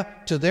Zechariah,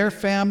 to their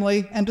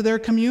family, and to their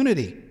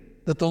community,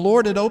 that the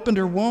Lord had opened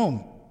her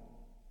womb,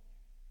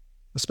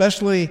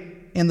 especially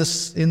in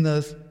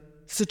the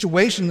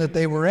situation that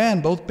they were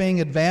in, both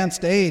being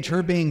advanced age,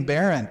 her being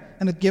barren,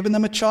 and had given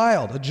them a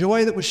child, a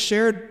joy that was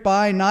shared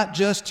by not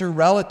just her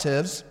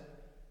relatives,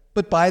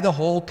 but by the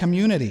whole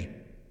community,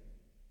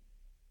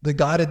 that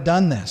God had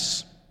done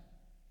this.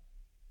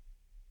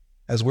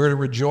 As we're to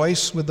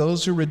rejoice with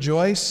those who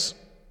rejoice,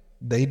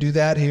 they do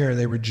that here.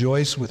 They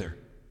rejoice with her.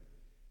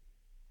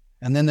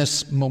 And then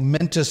this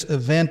momentous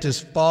event is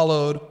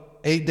followed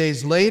 8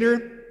 days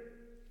later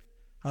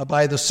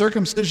by the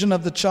circumcision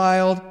of the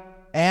child.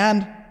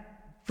 And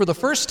for the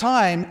first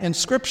time in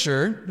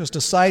Scripture, just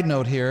a side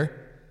note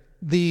here,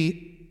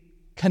 the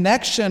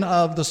connection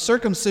of the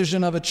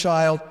circumcision of a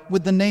child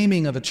with the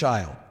naming of a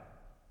child.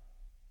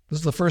 This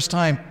is the first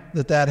time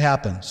that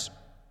happens.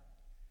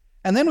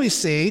 And then we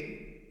see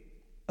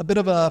a bit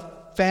of a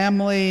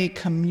family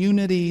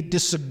community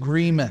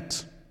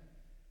disagreement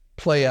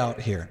play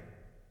out here.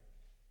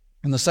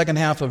 In the second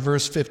half of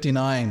verse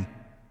 59,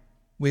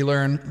 we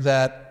learn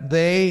that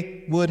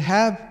they would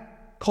have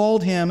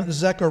called him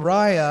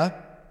Zechariah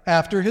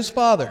after his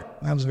father.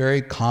 That was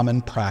very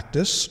common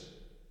practice.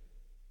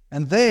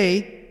 And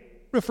they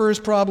refers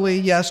probably,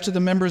 yes, to the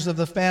members of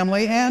the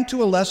family and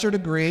to a lesser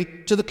degree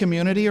to the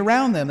community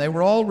around them. They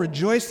were all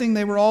rejoicing.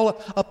 They were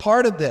all a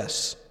part of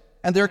this.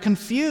 And they're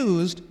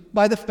confused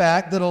by the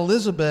fact that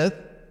Elizabeth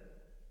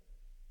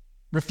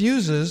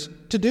refuses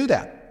to do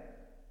that.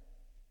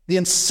 The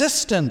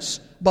insistence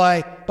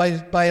by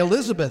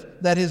Elizabeth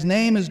that his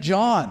name is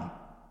John,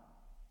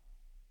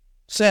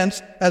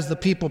 since, as the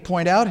people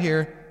point out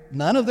here,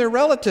 none of their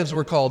relatives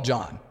were called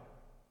John.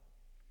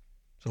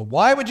 So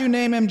why would you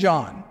name him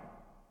John?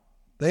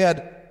 They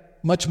had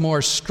much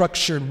more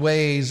structured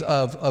ways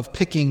of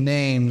picking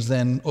names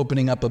than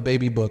opening up a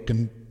baby book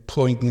and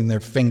pointing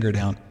their finger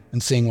down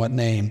and seeing what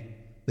name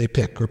they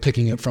pick, or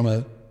picking it from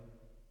a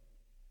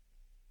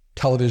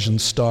television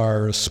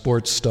star or a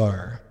sports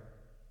star.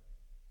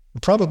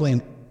 Probably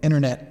an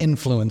internet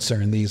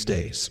influencer in these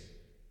days.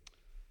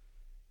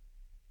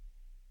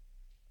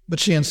 But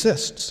she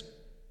insists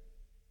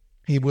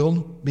he will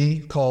be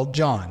called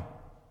John.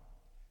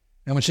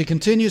 And when she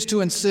continues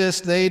to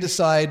insist, they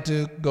decide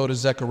to go to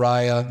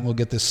Zechariah, we'll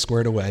get this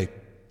squared away,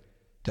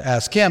 to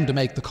ask him to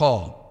make the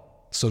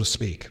call, so to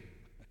speak.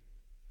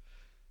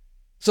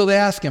 So they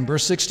ask him.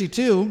 Verse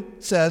 62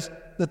 says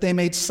that they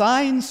made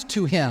signs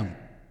to him.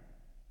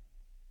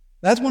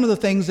 That's one of the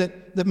things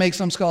that makes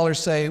some scholars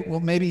say,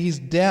 well, maybe he's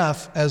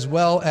deaf as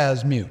well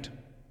as mute.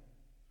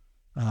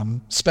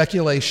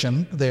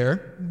 Speculation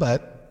there,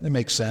 but it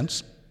makes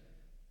sense.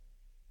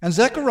 And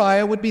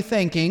Zechariah would be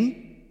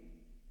thinking,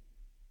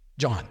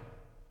 John.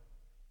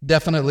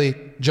 Definitely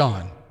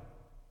John.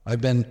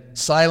 I've been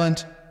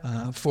silent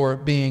for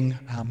being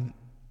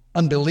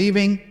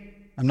unbelieving.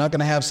 I'm not going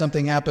to have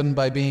something happen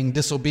by being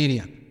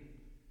disobedient.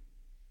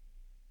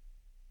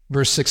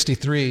 Verse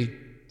 63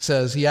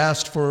 says he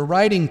asked for a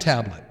writing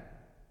tablet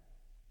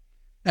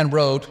and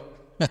wrote,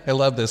 I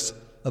love this,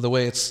 the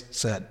way it's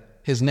said,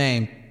 his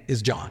name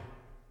is John.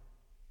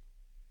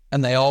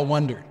 And they all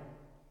wondered.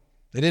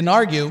 They didn't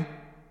argue,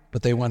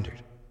 but they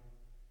wondered.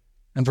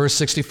 And verse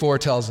 64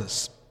 tells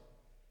us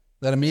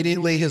that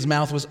immediately his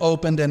mouth was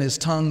opened and his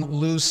tongue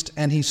loosed,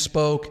 and he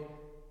spoke,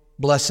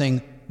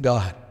 blessing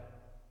God.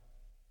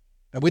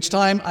 At which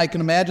time I can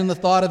imagine the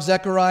thought of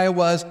Zechariah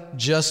was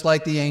just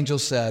like the angel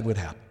said would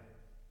happen.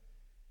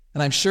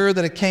 And I'm sure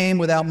that it came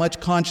without much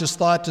conscious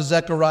thought to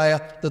Zechariah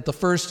that the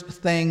first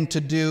thing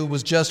to do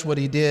was just what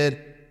he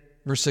did.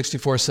 Verse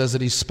 64 says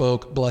that he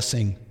spoke,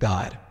 blessing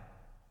God.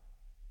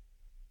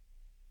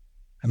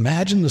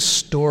 Imagine the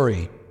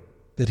story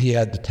that he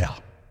had to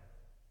tell.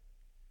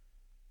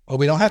 Well,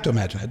 we don't have to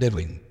imagine it, did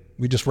we?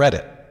 We just read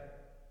it.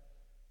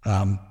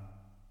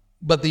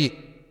 But the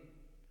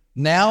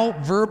now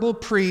verbal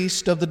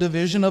priest of the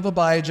division of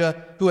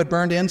Abijah, who had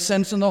burned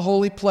incense in the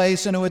holy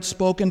place and who had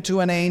spoken to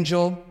an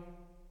angel,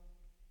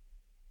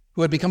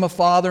 who had become a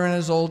father in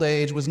his old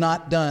age, was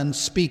not done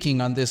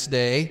speaking on this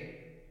day.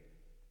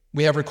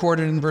 We have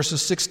recorded in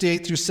verses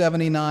 68 through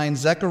 79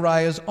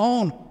 Zechariah's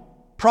own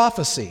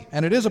prophecy,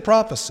 and it is a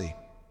prophecy.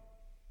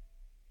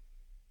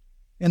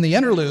 In the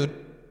interlude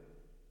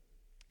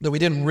that we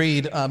didn't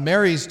read,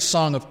 Mary's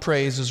song of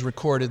praise is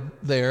recorded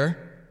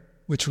there,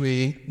 which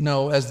we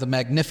know as the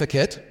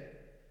Magnificat.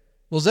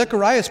 Well,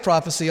 Zechariah's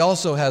prophecy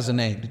also has a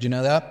name. Did you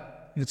know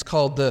that? It's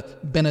called the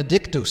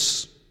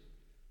Benedictus,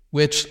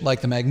 which,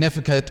 like the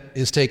Magnificat,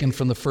 is taken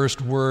from the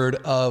first word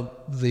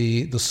of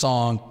the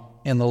song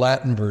in the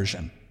Latin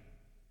version.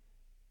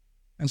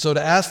 And so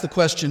to ask the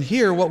question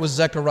here, what was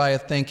Zechariah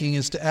thinking,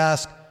 is to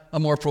ask a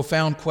more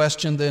profound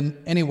question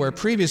than anywhere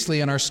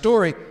previously in our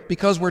story,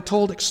 because we're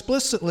told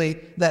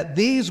explicitly that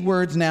these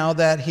words now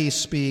that he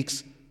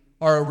speaks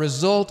are a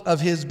result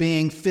of his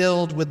being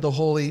filled with the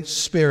Holy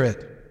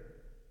Spirit.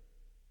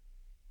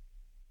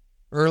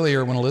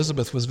 Earlier, when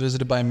Elizabeth was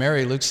visited by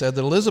Mary, Luke said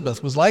that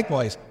Elizabeth was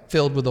likewise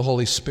filled with the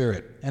Holy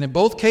Spirit. And in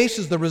both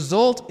cases, the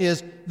result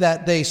is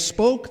that they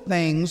spoke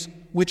things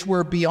which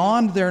were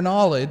beyond their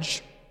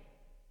knowledge,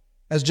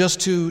 as just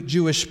two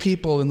Jewish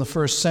people in the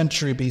first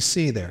century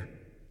BC there.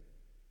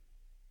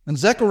 And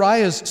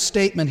Zechariah's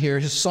statement here,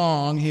 his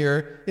song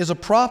here, is a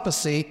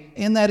prophecy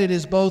in that it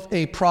is both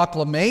a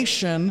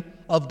proclamation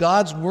of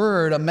God's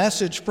word, a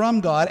message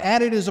from God,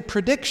 and it is a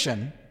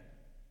prediction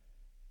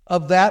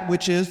of that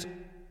which is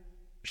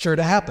sure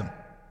to happen,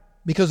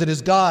 because it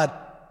is God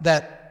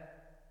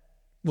that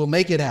will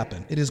make it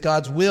happen. It is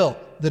God's will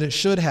that it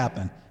should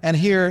happen. And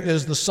here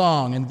is the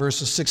song in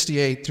verses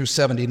 68 through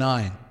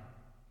 79.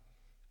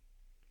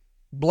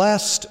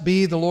 Blessed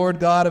be the Lord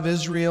God of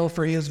Israel,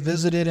 for he has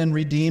visited and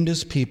redeemed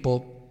his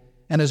people,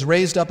 and has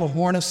raised up a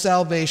horn of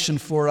salvation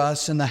for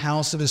us in the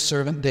house of his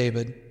servant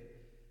David,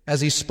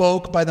 as he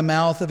spoke by the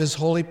mouth of his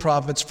holy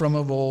prophets from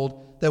of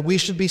old, that we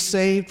should be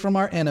saved from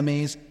our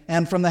enemies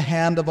and from the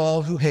hand of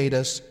all who hate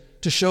us,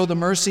 to show the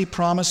mercy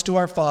promised to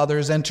our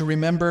fathers, and to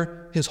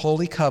remember his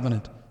holy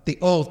covenant, the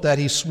oath that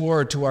he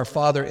swore to our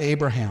father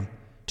Abraham,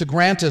 to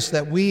grant us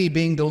that we,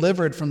 being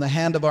delivered from the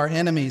hand of our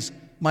enemies,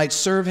 might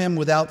serve him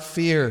without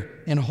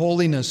fear, in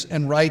holiness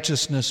and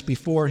righteousness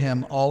before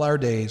him all our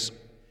days.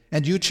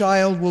 And you,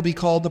 child, will be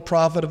called the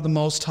prophet of the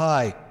Most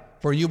High,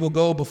 for you will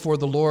go before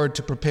the Lord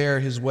to prepare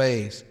his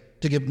ways,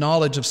 to give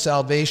knowledge of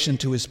salvation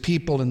to his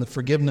people in the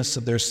forgiveness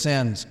of their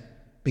sins,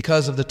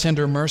 because of the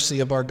tender mercy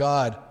of our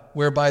God,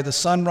 whereby the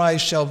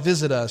sunrise shall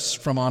visit us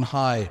from on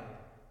high,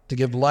 to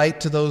give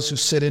light to those who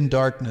sit in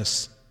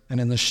darkness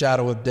and in the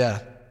shadow of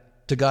death,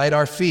 to guide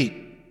our feet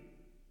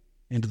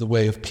into the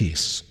way of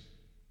peace.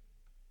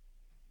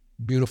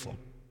 Beautiful.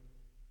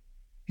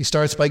 He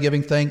starts by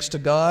giving thanks to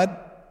God,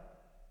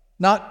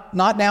 not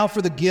now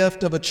for the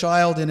gift of a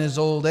child in his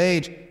old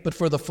age, but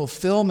for the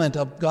fulfillment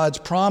of God's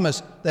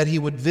promise that he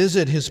would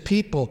visit his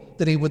people,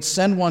 that he would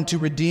send one to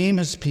redeem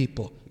his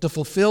people, to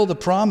fulfill the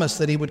promise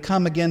that he would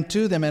come again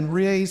to them and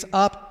raise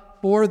up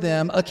for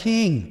them a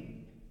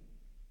king.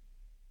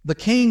 The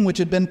king which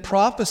had been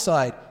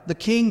prophesied, the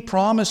king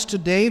promised to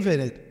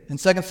David in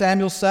 2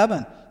 Samuel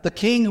 7, the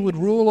king who would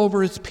rule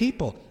over his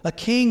people, a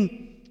king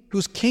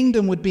whose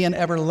kingdom would be an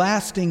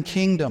everlasting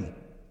kingdom,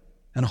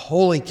 and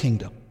holy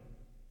kingdom.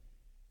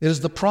 It is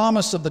the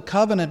promise of the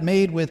covenant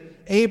made with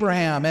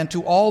Abraham and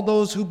to all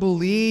those who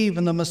believe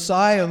in the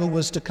Messiah who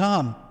was to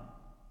come.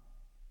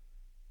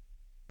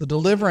 The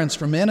deliverance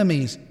from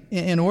enemies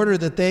in order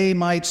that they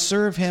might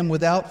serve him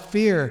without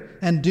fear,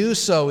 and do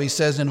so, he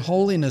says, in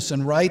holiness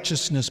and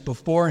righteousness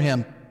before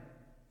him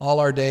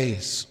all our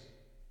days.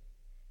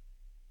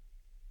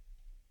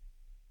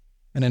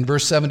 And in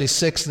verse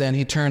 76, then,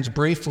 he turns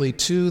briefly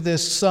to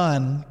this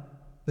son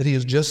that he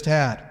has just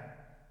had,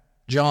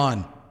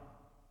 John.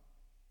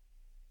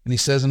 And he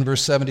says in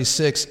verse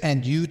 76,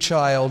 and you,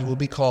 child, will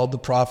be called the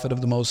prophet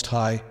of the Most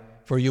High,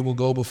 for you will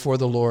go before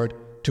the Lord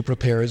to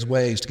prepare his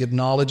ways, to give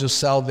knowledge of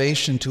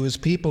salvation to his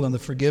people and the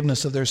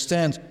forgiveness of their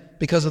sins,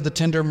 because of the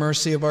tender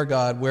mercy of our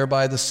God,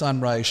 whereby the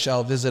sunrise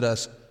shall visit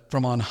us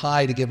from on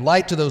high, to give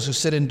light to those who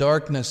sit in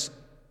darkness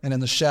and in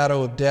the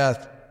shadow of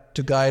death,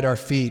 to guide our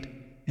feet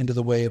into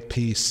the way of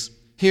peace.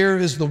 Here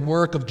is the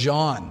work of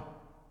John,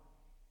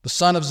 the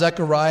son of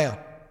Zechariah,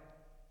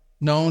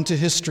 known to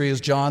history as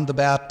John the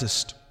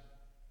Baptist,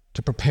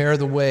 to prepare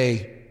the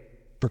way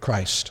for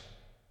Christ,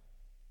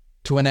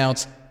 to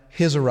announce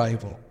his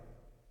arrival,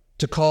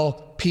 to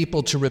call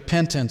people to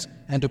repentance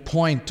and to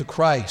point to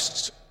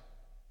Christ.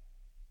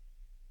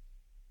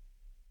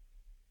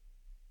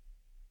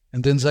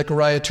 And then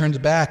Zechariah turns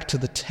back to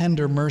the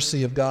tender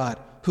mercy of God,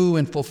 who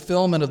in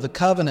fulfillment of the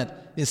covenant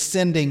is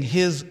sending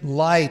his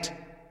light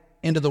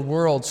into the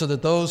world so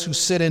that those who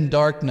sit in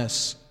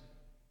darkness,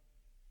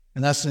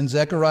 and that's in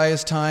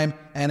Zechariah's time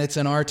and it's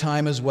in our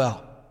time as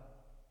well,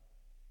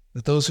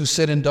 that those who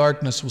sit in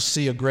darkness will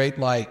see a great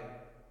light,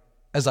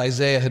 as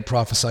Isaiah had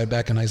prophesied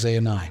back in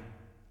Isaiah 9,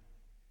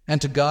 and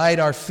to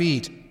guide our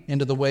feet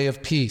into the way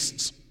of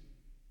peace.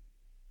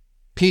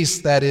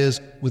 Peace, that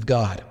is, with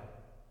God,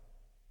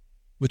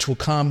 which will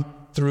come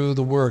through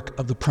the work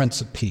of the Prince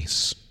of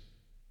Peace,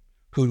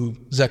 who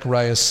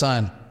Zechariah's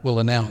son will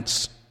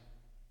announce.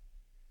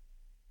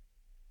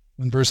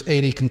 And verse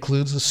 80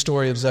 concludes the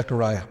story of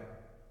Zechariah.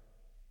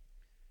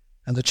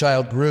 And the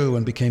child grew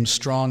and became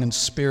strong in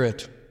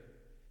spirit,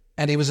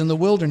 and he was in the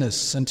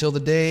wilderness until the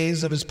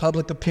days of his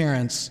public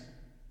appearance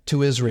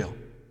to Israel.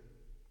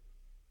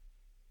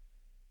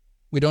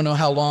 We don't know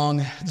how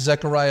long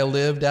Zechariah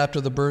lived after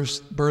the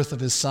birth of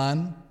his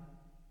son.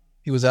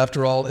 He was,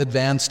 after all,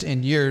 advanced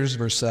in years,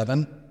 verse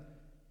 7.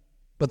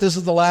 But this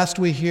is the last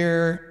we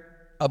hear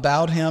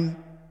about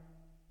him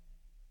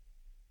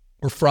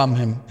or from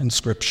him in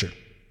Scripture.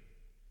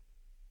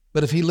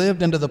 But if he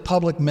lived into the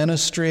public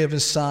ministry of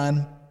his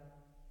son,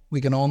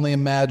 we can only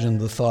imagine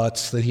the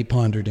thoughts that he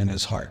pondered in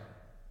his heart.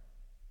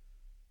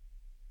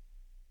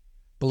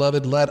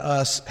 Beloved, let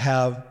us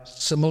have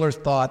similar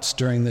thoughts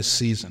during this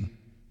season,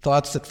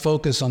 thoughts that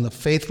focus on the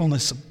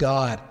faithfulness of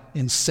God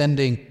in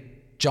sending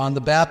John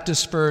the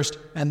Baptist first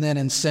and then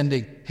in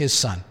sending his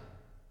son.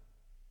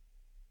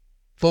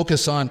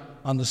 Focus on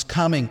this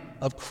coming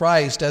of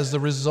Christ as the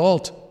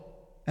result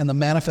and the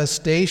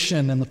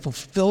manifestation and the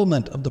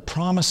fulfillment of the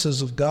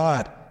promises of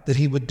God, that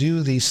he would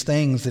do these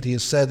things that he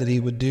has said that he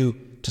would do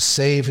to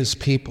save his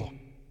people.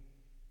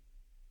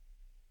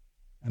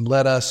 And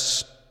let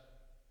us,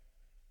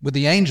 with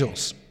the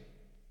angels,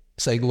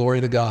 say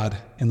glory to God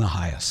in the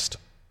highest.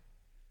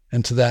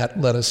 And to that,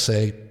 let us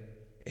say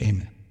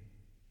amen.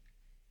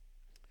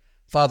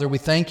 Father, we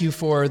thank you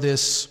for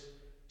this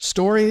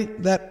story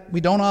that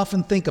we don't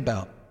often think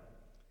about.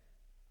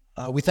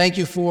 We thank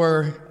you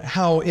for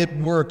how it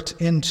worked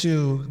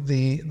into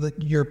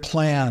your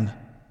plan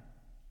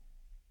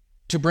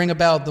to bring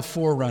about the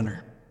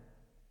forerunner,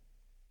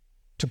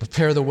 to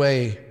prepare the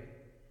way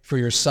for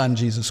your Son,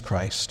 Jesus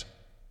Christ.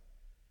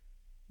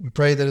 We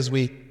pray that as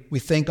we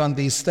think on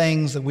these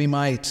things, that we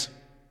might,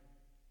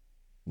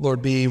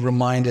 Lord, be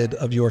reminded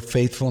of your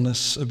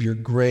faithfulness, of your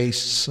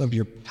grace, of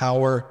your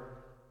power,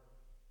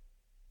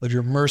 of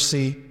your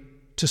mercy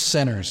to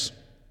sinners,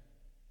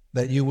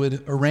 that you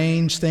would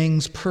arrange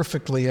things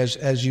perfectly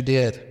as you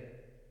did,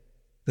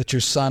 that your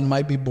Son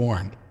might be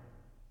born,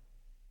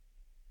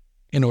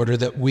 in order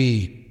that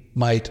we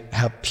might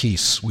have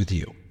peace with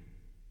you.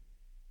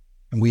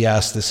 And we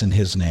ask this in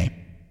his name.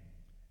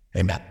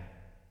 Amen.